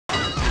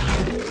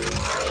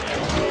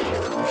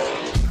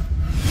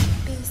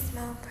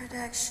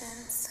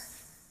Productions.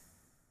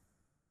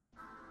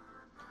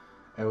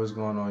 Hey, what's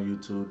going on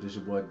YouTube? This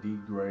your boy D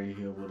Gray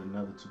here with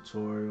another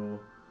tutorial.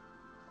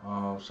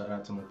 Shout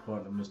out to my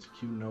partner Mr.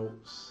 Q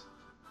Notes.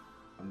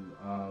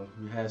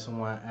 We had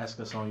someone ask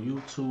us on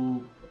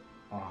YouTube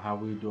on how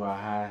we do our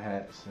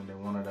hi-hats, and they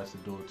wanted us to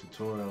do a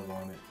tutorial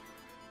on it.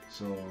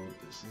 So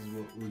this is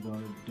what we're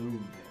gonna do.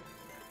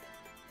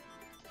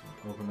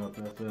 Open up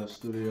FL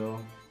Studio.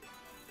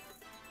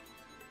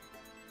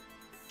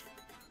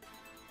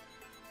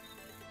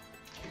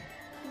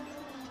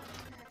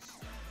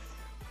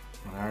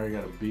 And I already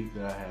got a beat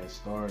that I had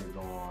started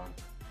on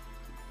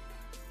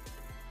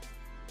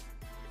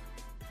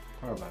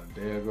probably about a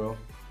day ago.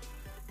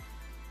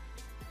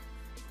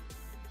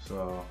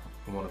 So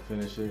I want to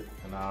finish it,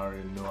 and I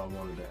already knew I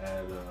wanted to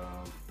add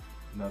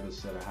another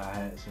set of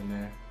hi-hats in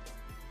there.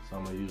 So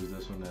I'm gonna use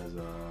this one as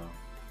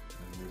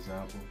an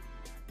example.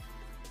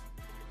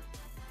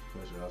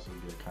 Plus you also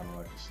get kind of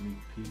like a sneak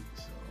peek.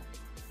 So.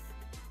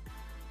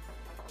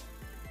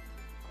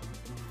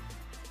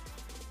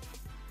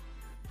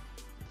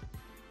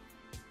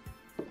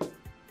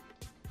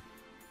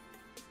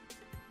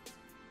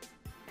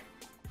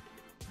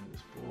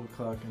 It's 4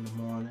 o'clock in the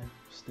morning,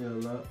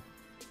 still up,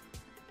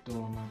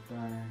 doing my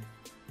thing.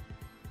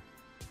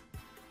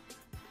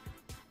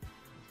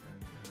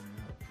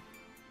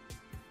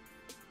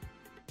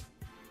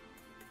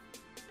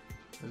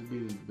 This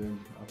beat has been,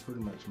 I pretty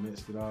much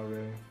mixed it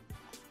already.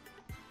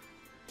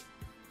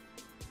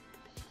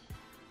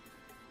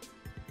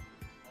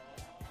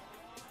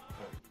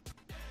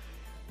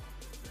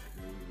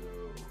 Here we go.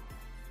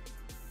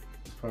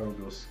 It's probably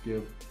gonna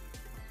skip.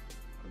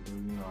 You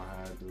know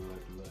how I do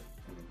like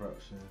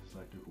interruptions,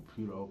 like the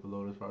computer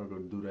overload. It's probably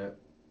gonna do that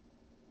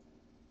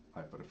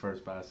like for the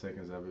first 5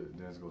 seconds of it,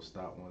 then it's gonna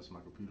stop once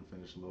my computer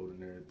finishes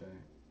loading everything.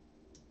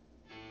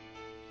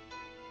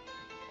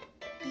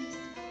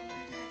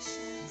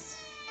 Productions.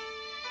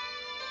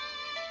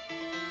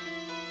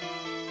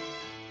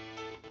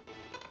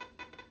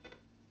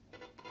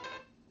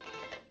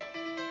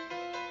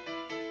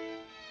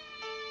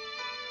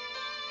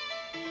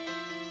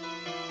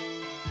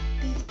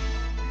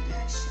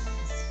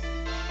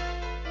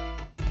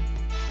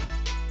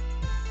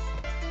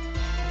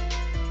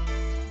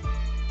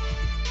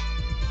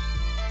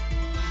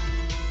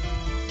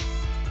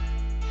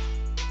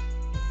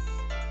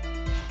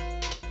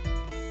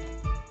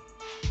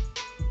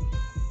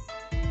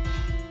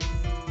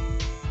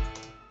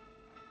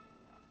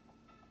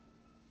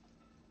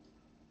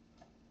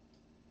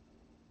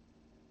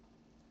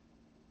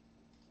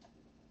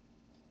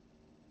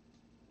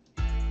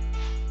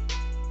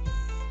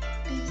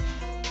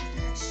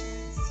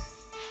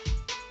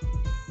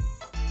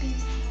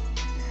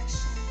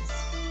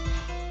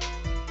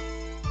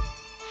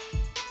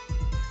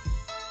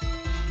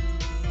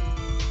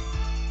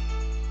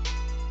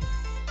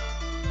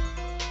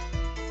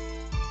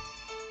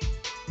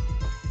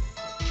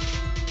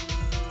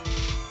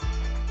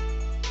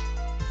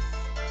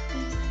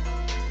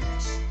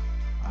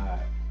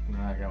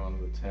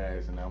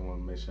 Tags, and I want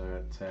to make sure I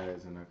got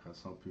tags in there because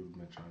some people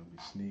been trying to be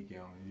sneaky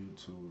on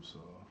YouTube. So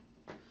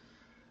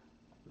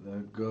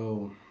let's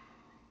go.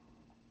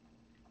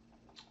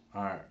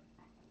 Alright,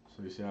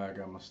 so you see how I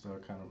got my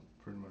stuff kind of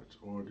pretty much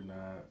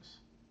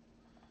organized.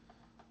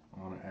 I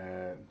want to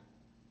add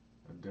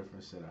a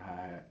different set of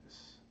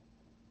hi-hats.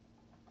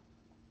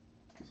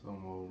 So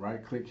I'm going to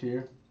right click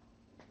here.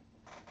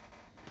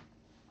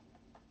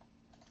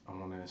 I'm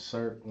going to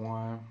insert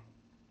one.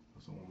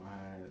 So I want my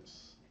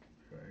hi-hats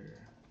right here.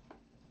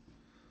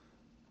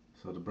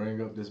 So to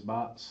bring up this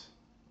box,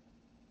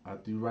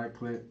 after you right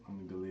click, let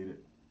me delete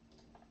it.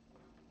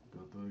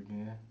 Go through it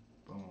again,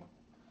 boom.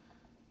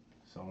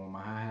 So I want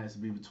my hi-hats to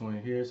be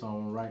between here, so I'm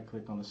gonna right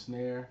click on the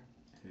snare,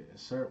 hit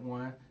insert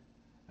one.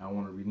 I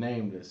want to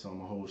rename this, so I'm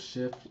gonna hold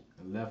shift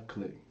and left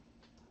click.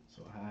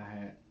 So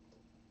hi-hat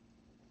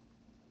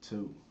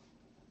 2.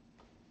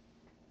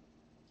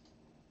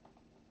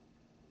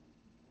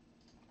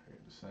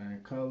 The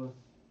same color,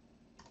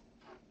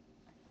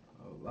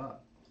 a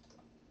lot.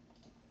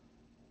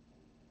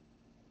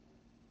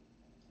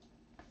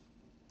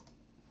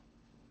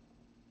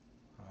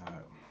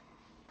 Alright.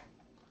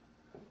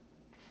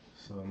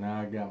 So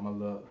now I got my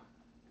little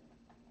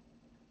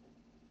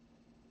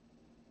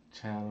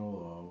channel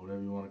or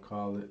whatever you want to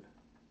call it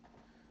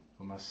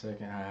for my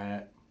second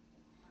hi-hat.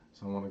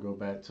 So I want to go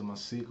back to my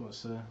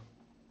sequencer.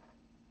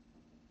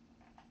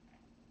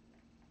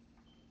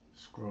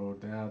 Scroll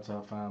down till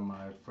I find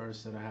my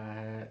first set of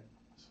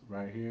hi-hats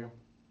right here.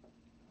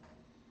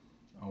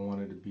 I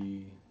want it to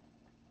be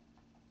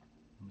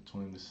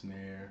between the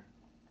snare.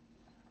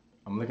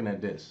 I'm looking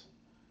at this.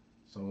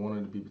 So I want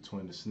it to be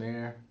between the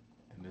snare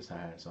and this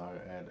hi-hat. So I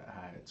add a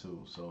hi-hat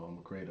too. So I'm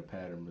gonna create a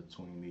pattern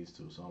between these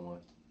two. So I'm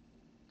gonna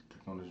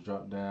click on this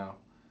drop down,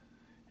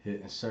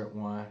 hit insert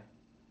one,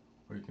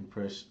 or you can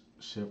press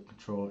shift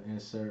control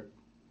insert.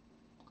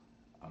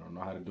 I don't know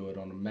how to do it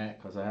on the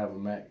Mac because I have a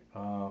Mac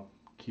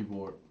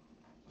keyboard.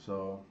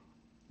 So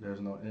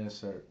there's no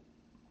insert.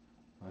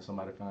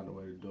 Somebody found a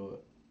way to do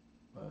it.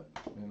 But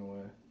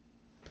anyway,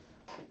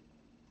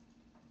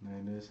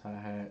 Name this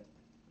hi-hat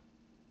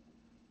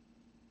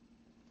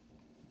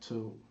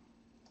 2.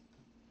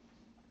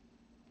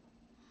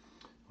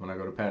 When I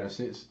go to pattern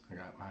 6, I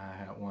got my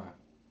hi-hat 1.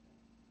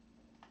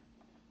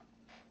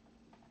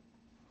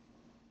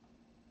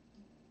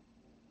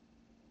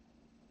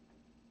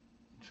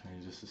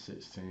 Change this to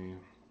 16.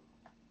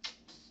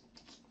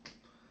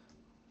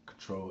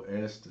 Control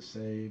S to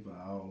save.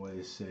 I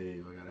always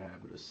save. I got a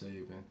habit of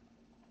saving.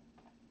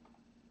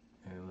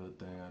 Any little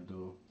thing I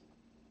do.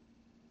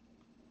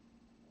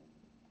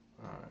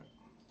 Alright.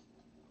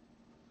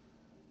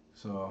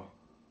 So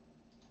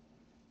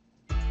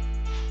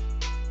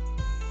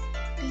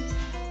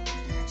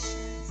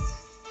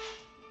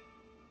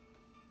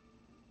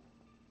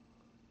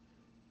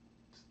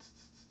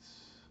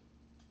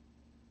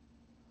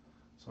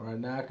right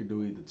now I could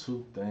do either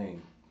two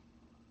things.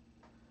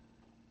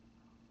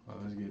 Well,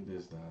 let's get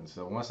this done.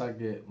 So once I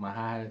get my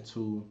hi-hat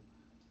 2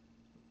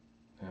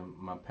 and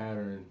my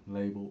pattern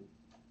labeled,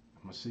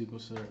 my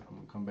sequencer, I'm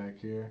gonna come back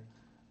here.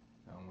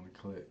 I'm gonna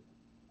click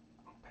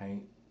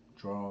paint,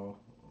 draw,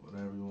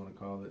 whatever you want to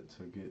call it,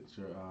 to get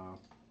your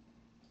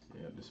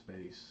the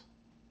space.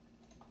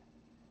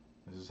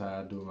 This is how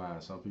I do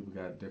mine. Some people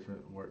got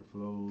different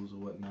workflows or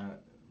whatnot,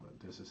 but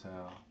this is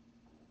how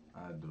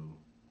I do.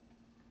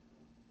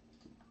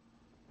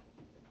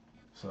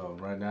 So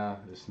right now,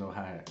 there's no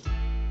hi-hat.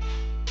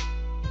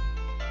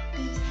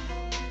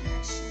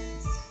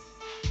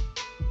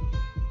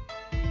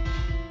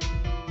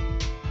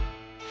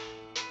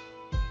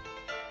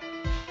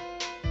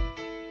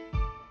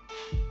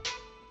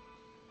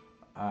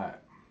 Alright.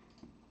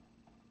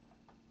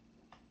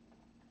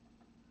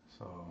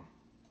 So,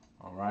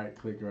 alright,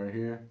 click right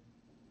here.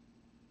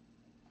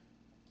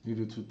 You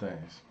do two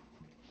things.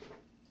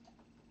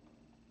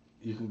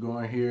 You can go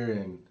in here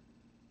and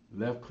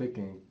left click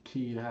and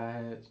key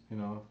hi-hats, you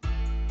know.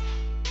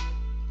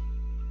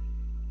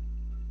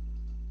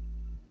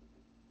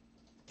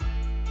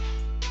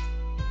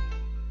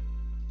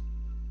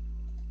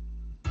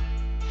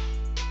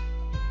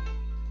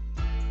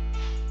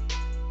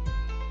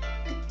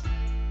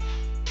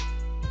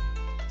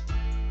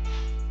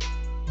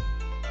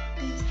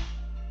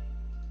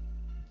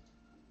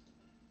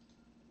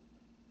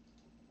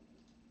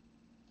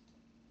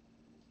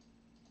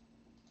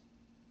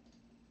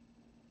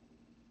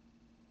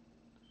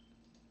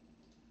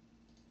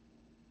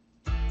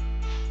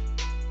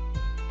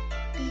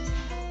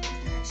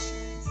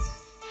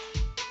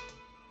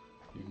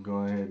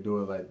 Go ahead and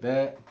do it like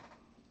that.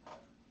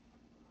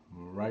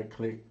 Right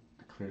click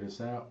to clear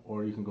this out,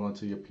 or you can go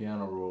into your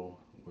piano roll,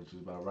 which is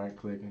by right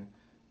clicking,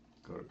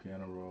 go to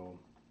piano roll,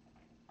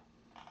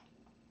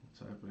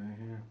 type it in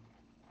here.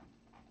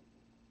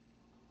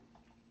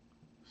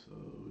 So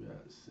we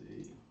got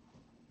C.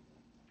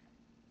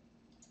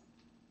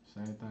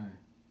 Same thing.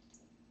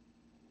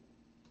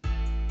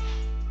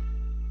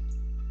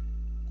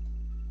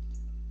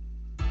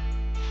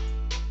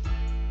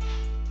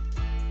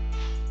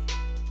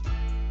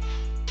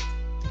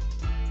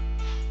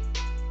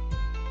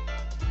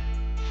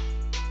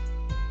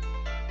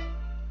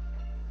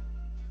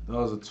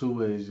 Those are two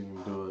ways you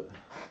can do it.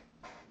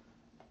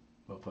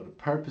 But for the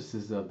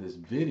purposes of this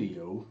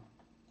video,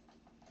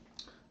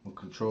 we'll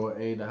Control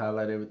A to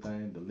highlight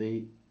everything,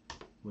 delete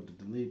with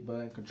the delete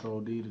button,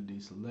 Control D to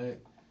deselect.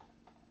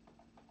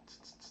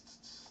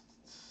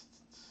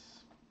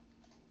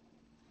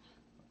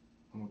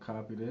 I'm gonna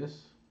copy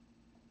this.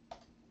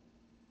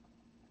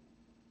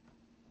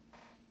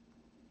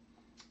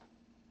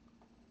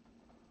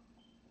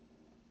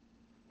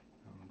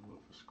 I'm gonna do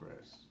it from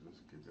scratch.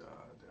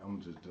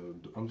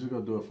 I'm just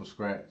gonna do it from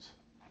scratch.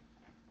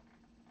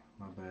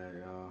 My bad,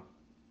 y'all.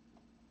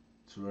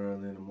 Too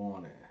early in the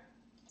morning.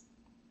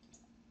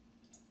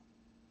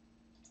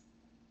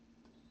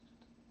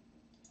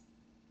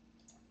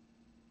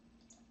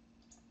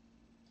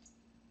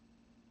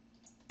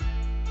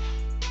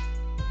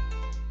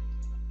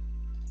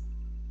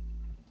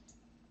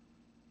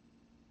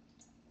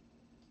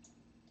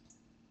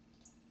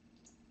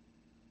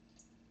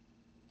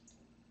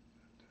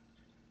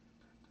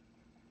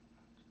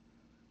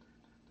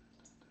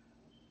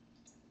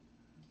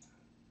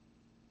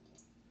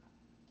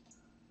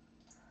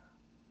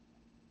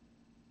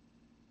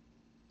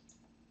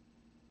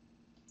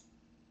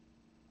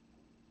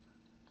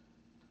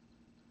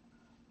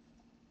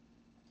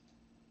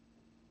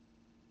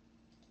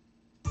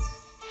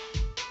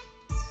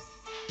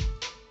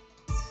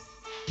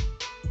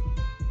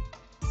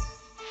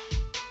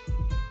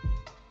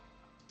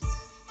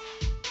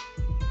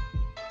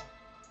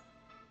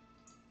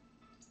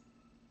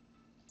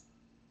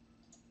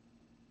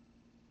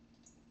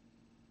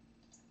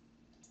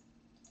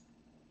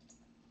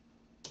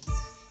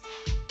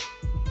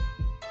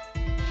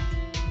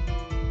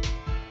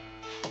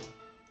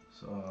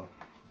 So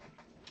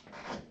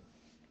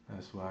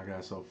that's what I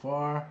got so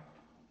far.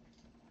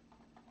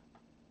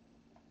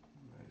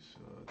 Make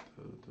sure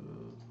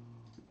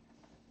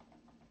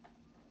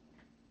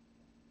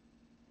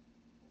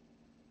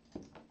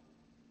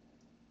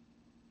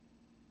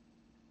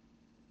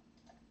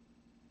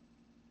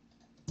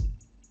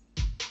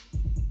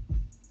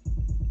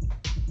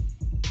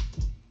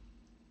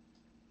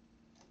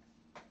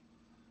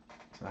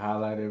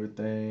highlight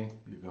everything.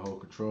 You can hold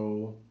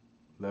control,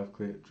 left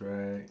click,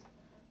 drag,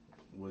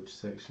 which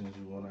sections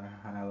you want to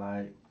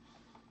highlight.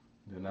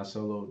 Then I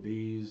soloed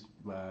these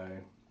by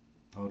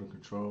holding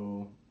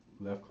control,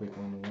 left click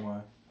on the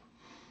one.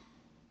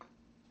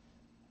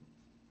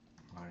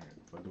 Like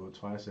if I do it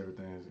twice,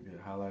 everything is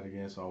get highlighted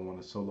again. So I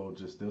want to solo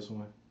just this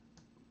one.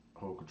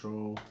 Hold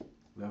control,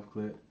 left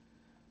click,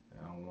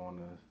 and I want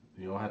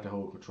to. You don't have to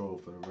hold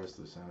control for the rest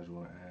of the sounds you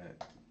want to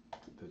add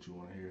that you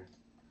want to hear.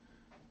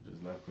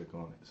 Just left click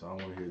on it. So I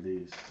want to hear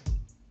these.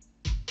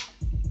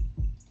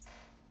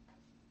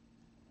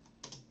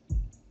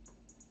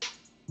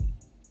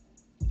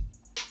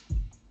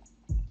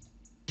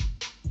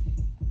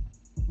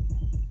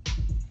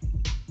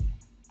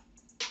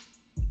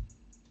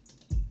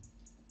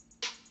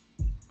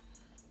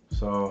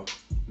 So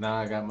now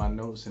I got my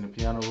notes in the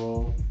piano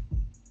roll.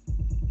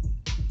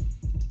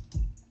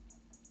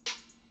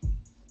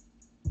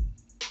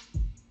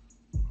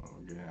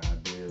 I'm getting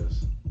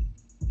ideas.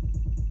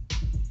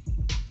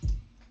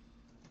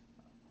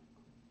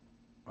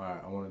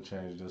 Alright, I want to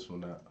change this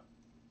one up.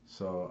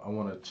 So I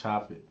want to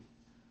chop it.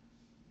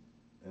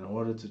 In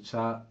order to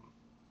chop,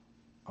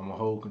 I'm going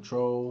to hold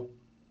control,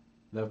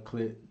 left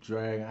click,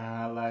 drag, and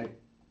highlight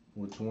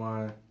which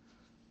one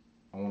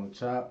I want to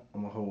chop.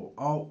 I'm going to hold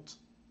Alt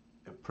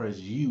and press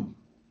U.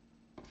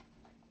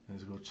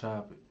 Let's go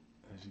chop it,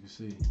 as you can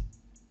see.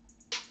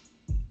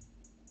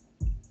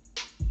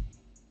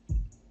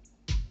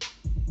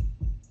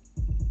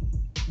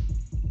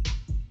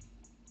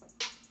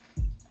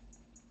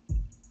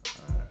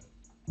 Alright,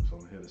 so I'm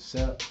going to hit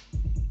accept.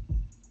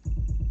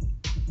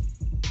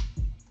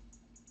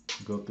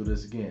 Go through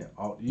this again.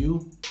 Alt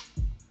U.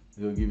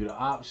 It'll give you the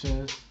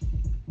options.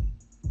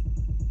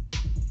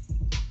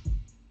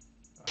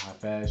 How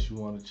fast you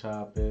want to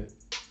chop it.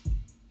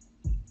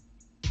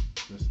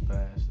 Just the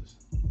fastest.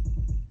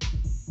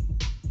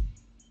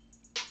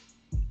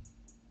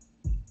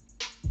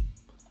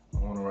 I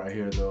want it right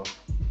here though.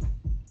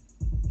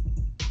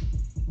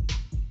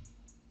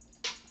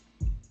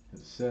 Hit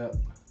accept.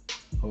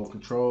 Hold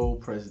control.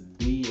 Press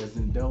D as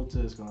in Delta.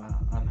 It's going to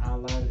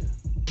unhighlight it.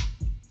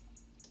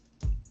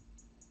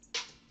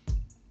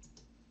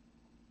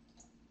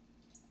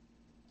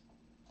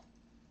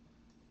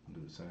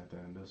 Do the same thing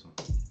in this one.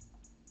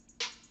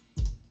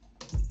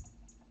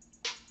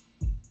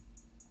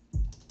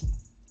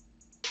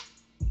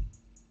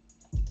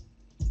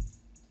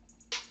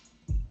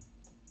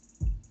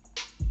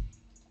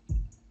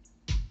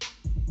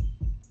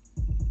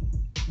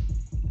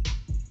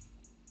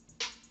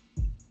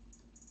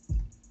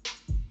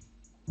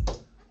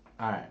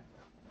 Alright,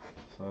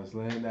 so it's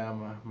laying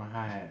down my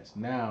hi-hats.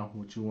 Now,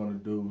 what you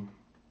want to do,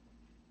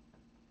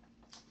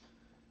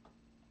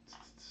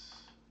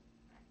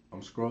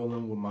 I'm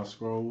scrolling with my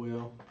scroll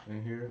wheel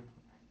in here.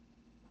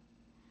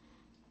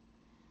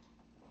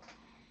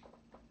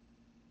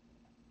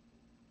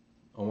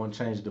 I want to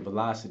change the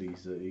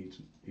velocities of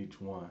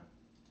each one.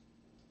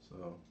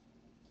 So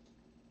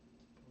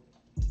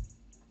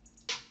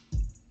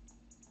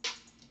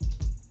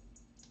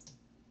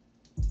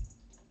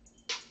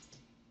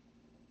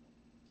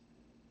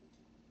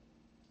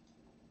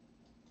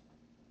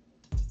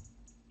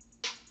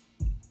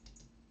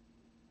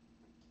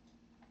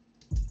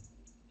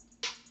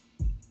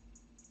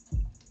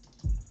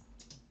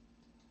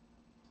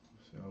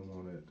I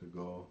want it to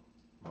go,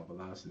 my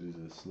velocity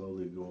to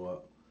slowly go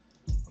up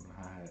on the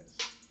hi-hats.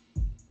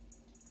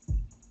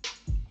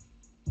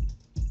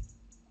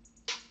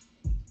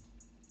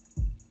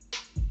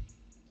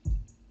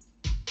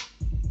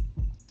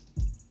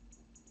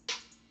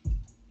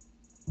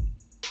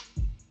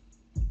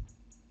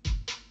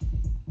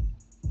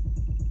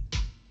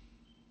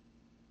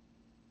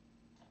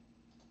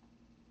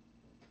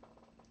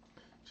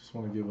 Just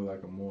want to give it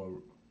like a more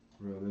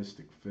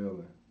realistic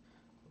feeling,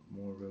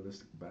 more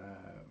realistic vibe.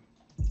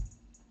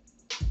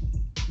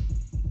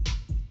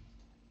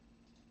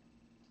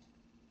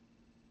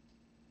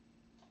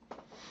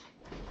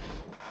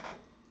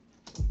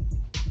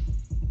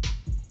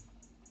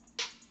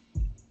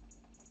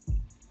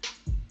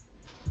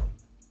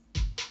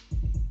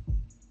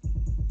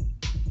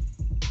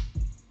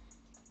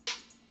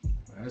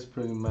 That's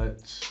pretty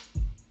much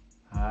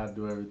how I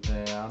do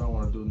everything. I don't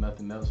want to do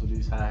nothing else with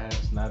these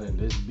hi-hats, not in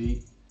this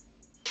beat.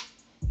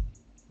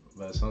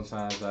 But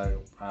sometimes I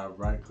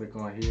right click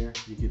on here.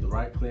 You get the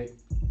right click,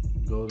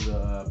 go to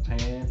the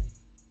pan,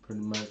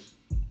 pretty much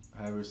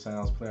however it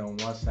sounds play on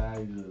one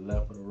side, either the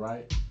left or the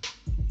right,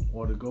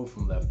 or to go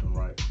from left and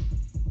right.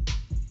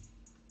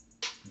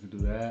 You can do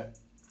that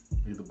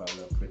either by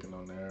left clicking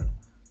on there.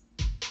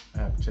 I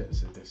have to check to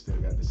see if they still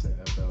got the set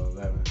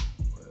FL11,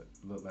 but it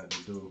look like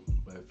they do.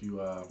 But if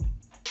you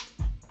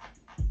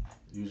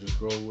use your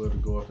scroll wheel to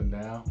go up and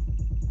down,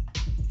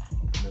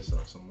 open this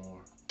up some more.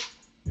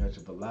 You got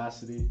your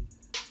velocity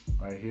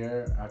right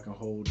here. I can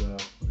hold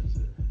what is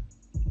it?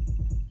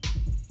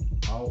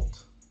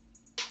 Alt.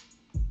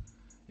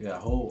 Yeah,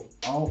 hold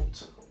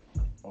Alt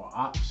or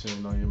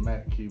Option on your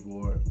Mac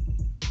keyboard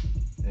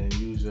and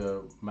use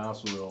your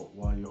mouse wheel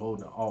while you're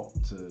holding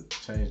Alt to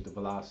change the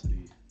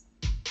velocity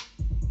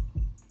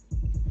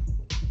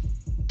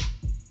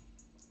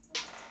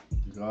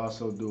can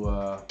also do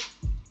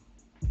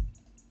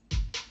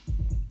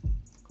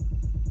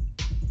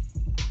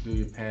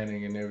your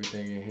panning and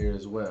everything in here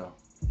as well.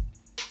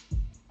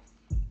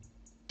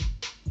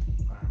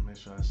 Alright, make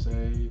sure I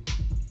save.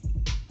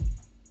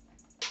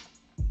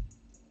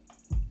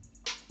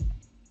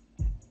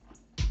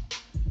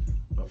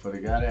 But for the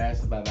guy that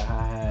asked about the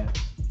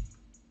hi-hats,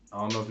 I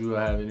don't know if you will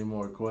have any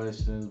more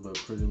questions, but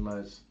pretty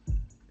much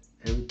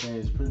everything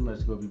is pretty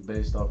much going to be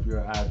based off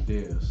your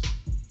ideas.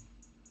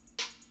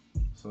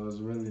 So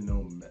there's really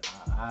no,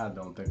 I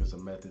don't think it's a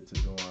method to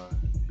doing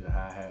your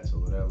hi-hats or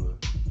whatever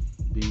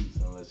beats,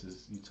 unless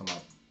it's you talking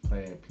about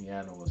playing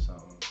piano or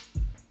something.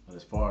 But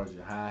as far as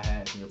your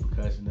hi-hats and your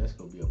percussion, that's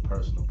going to be a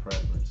personal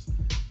preference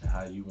and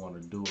how you want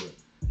to do it.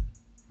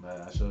 But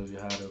I showed you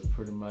how to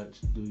pretty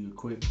much do your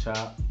quick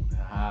chop and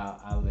how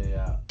I lay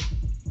out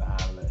the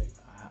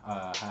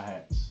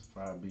hi-hats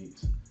for our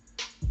beats.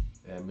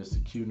 And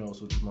Mr. Q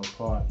Notes, which is my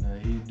partner,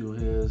 he do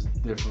his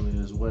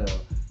differently as well.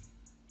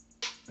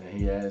 And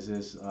he has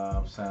his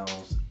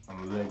sounds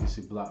on the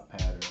legacy block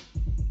patterns.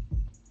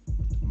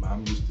 I'm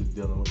used to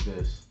dealing with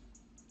this.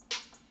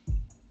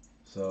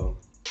 So,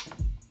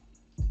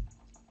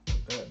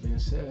 with that being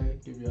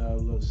said, give y'all a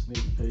little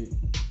sneak peek.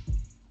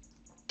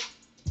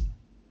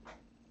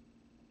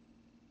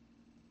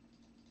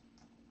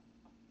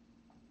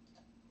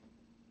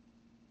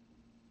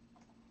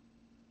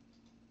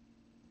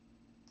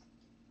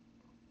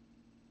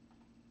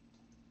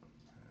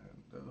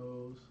 And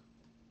those.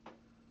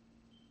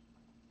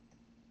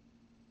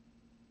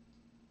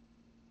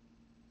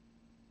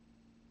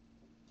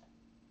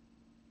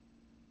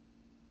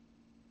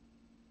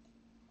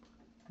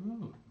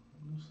 Ooh,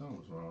 I knew something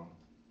was wrong.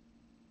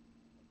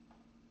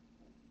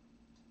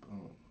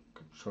 Boom.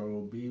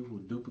 Control B will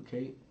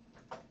duplicate.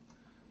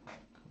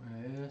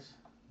 Command S.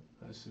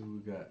 Let's see what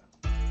we got.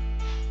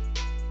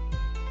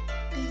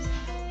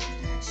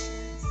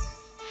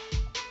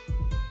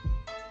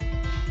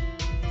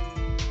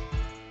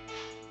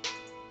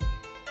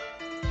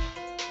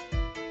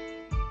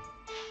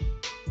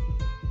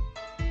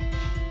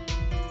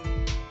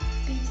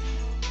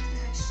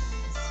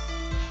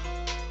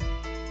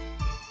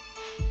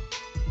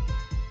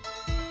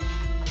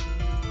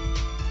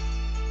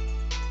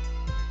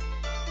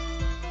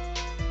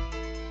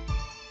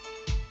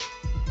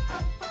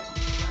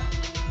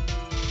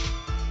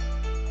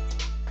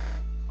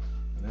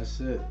 That's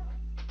it.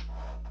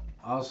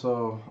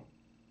 Also,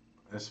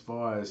 as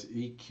far as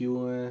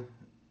EQing,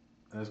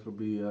 that's gonna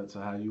be up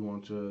to how you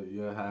want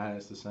your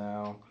hi-hats to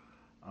sound.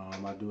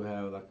 I do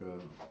have like a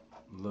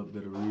little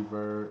bit of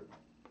reverb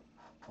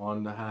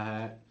on the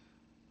hi-hat.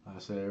 Like I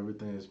said,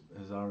 everything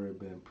has already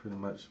been pretty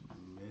much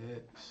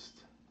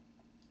mixed.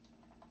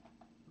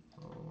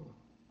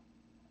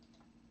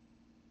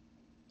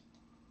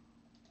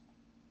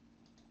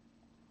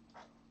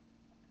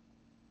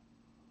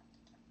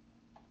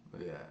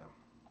 But yeah.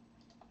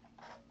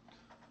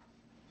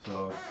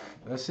 So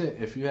that's it.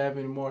 If you have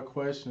any more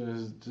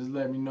questions, just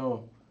let me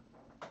know.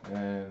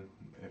 And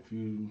if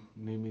you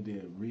need me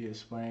to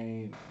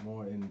re-explain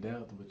more in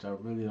depth, which I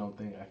really don't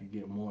think I could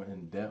get more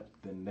in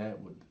depth than that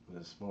with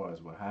as far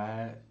as with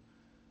hi-hat,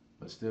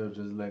 but still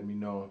just let me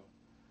know.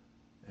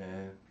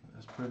 And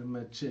that's pretty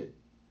much it.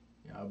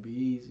 Y'all be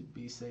easy,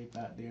 be safe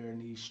out there in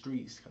these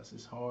streets, cause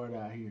it's hard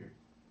out here.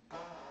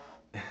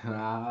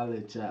 I'll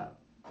let y'all.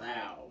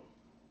 Wow.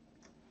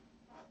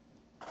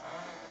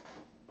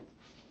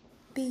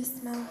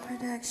 Beast Mode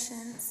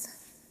Productions.